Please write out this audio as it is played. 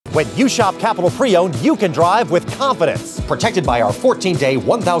When you shop Capital Pre-Owned, you can drive with confidence. Protected by our 14-day,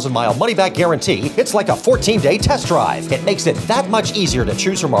 1,000-mile money-back guarantee, it's like a 14-day test drive. It makes it that much easier to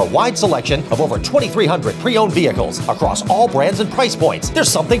choose from our wide selection of over 2,300 pre-owned vehicles across all brands and price points. There's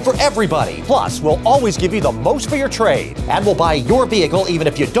something for everybody. Plus, we'll always give you the most for your trade. And we'll buy your vehicle even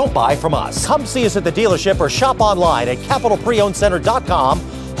if you don't buy from us. Come see us at the dealership or shop online at CapitalPreOwnedCenter.com,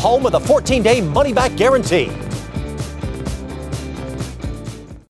 home of the 14-day money-back guarantee.